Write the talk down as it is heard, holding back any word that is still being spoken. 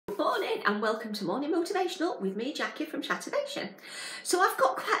morning and welcome to Morning Motivational with me, Jackie from Chattervation. So I've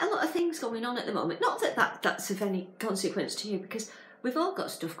got quite a lot of things going on at the moment. Not that that's of any consequence to you because we've all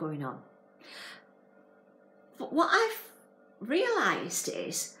got stuff going on. But what I've realised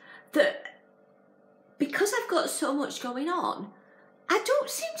is that because I've got so much going on, I don't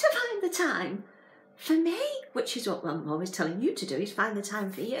seem to find the time for me, which is what I'm always telling you to do, is find the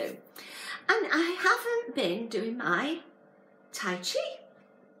time for you. And I haven't been doing my Tai Chi.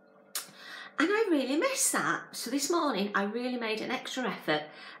 And I really miss that. So this morning I really made an extra effort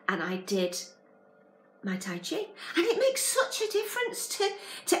and I did my Tai Chi. And it makes such a difference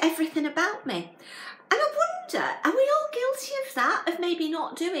to everything about me. And I wonder, are we all guilty of that? Of maybe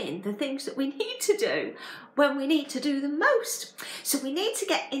not doing the things that we need to do when we need to do them most? So we need to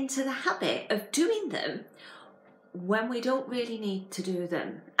get into the habit of doing them when we don't really need to do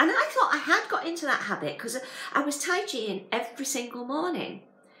them. And I thought I had got into that habit because I was Tai Chi-ing every single morning.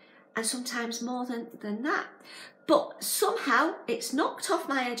 And sometimes more than that. But somehow it's knocked off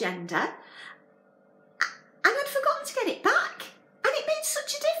my agenda and I'd forgotten to get it back. And it made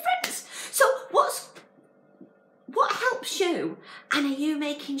such a difference. So what helps you? And are you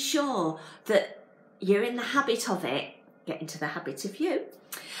making sure that you're in the habit of it? Get into the habit of you.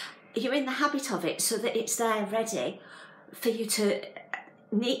 You're in the habit of it so that it's there ready for you to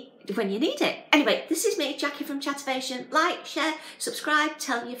need when you need it. Anyway, this is me, Jackie from Chattervation. Like, share, subscribe,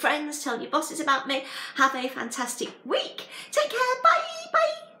 tell your friends, tell your bosses about me. Have a fantastic week. Take care. Bye.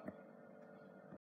 Bye.